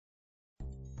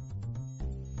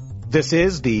This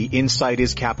is the Insight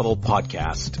is Capital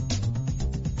podcast.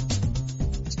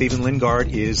 Stephen Lingard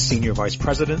is Senior Vice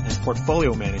President and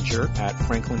Portfolio Manager at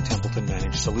Franklin Templeton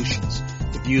Managed Solutions.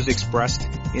 The views expressed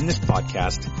in this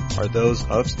podcast are those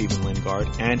of Stephen Lingard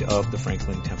and of the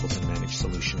Franklin Templeton Managed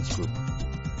Solutions Group.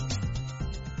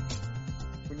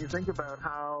 When you think about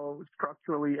how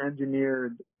structurally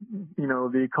engineered,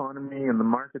 the economy and the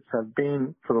markets have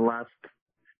been for the last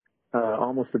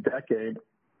almost a decade,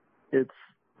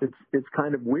 it's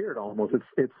kind of weird almost.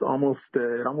 It almost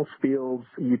feels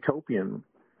utopian.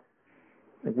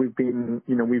 We've been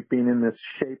in this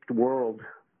shaped world.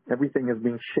 Everything is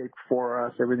being shaped for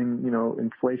us. Everything,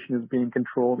 inflation is being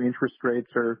controlled. Interest rates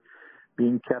are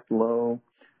being kept low.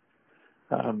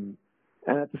 And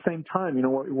at the same time,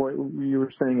 what you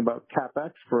were saying about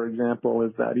CapEx, for example,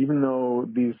 is that even though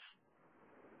these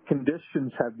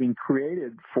conditions have been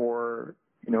created for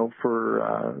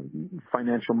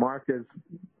financial markets,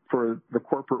 for the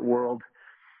corporate world,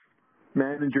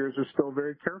 managers are still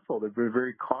very careful. They're very,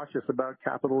 very cautious about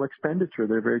capital expenditure.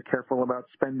 They're very careful about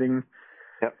spending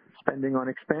on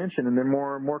expansion, and they're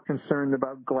more concerned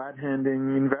about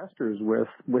glad-handing investors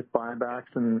with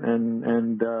buybacks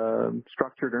and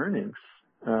structured earnings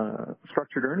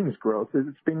growth.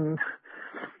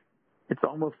 It's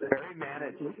almost very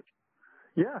managed.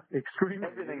 Yeah, extremely.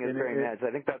 Everything is very managed.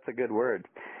 I think that's a good word.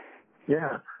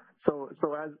 Yeah. So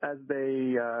as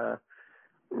they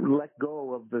let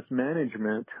go of this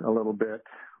management a little bit,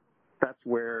 that's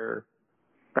where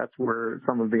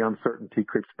some of the uncertainty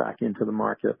creeps back into the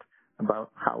market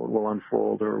about how it will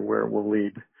unfold or where it will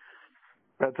lead.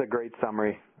 That's a great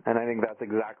summary, and I think that's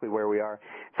exactly where we are.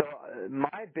 So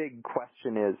my big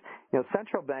question is,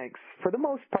 central banks, for the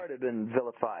most part, have been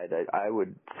vilified. I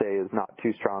would say is not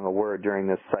too strong a word during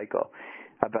this cycle,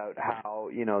 about how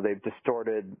they've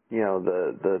distorted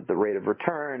the rate of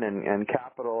return and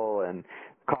capital and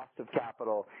cost of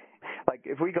capital. Like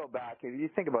if we go back, if you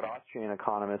think about Austrian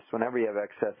economists, whenever you have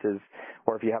excesses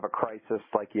or if you have a crisis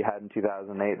like you had in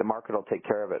 2008, the market will take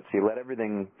care of it. So you let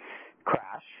everything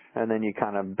crash and then you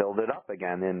kind of build it up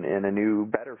again in a new,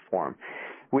 better form.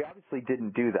 We obviously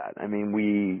didn't do that. I mean,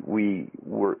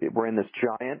 we're in this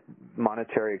giant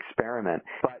monetary experiment.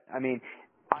 But I mean,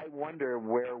 I wonder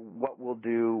what we'll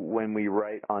do when we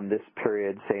write on this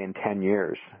period, say in 10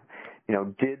 years.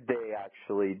 Did they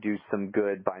actually do some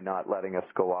good by not letting us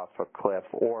go off a cliff,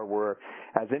 or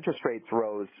as interest rates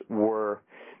rose,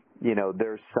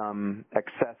 there's some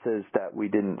excesses that we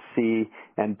didn't see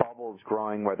and bubbles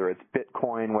growing, whether it's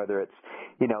Bitcoin, whether it's,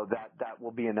 that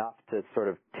will be enough to sort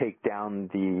of take down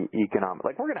the economic,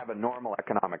 like we're going to have a normal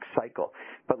economic cycle.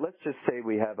 But let's just say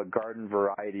we have a garden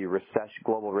variety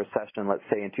global recession, let's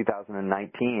say in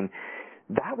 2019.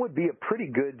 That would be a pretty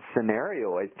good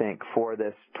scenario, I think, for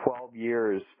this 12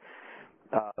 years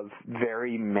of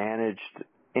very managed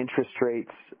interest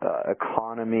rates,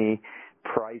 economy,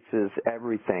 prices,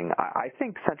 everything. I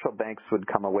think central banks would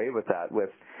come away with that with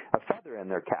a feather in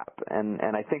their cap, and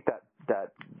I think that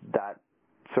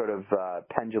sort of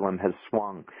pendulum has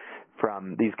swung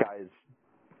from these guys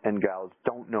and gals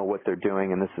don't know what they're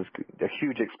doing, and this is a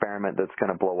huge experiment that's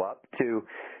going to blow up, to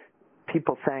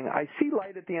people saying, I see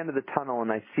light at the end of the tunnel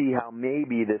and I see how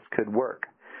maybe this could work.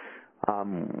 So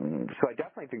I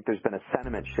definitely think there's been a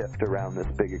sentiment shift around this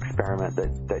big experiment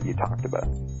that you talked about.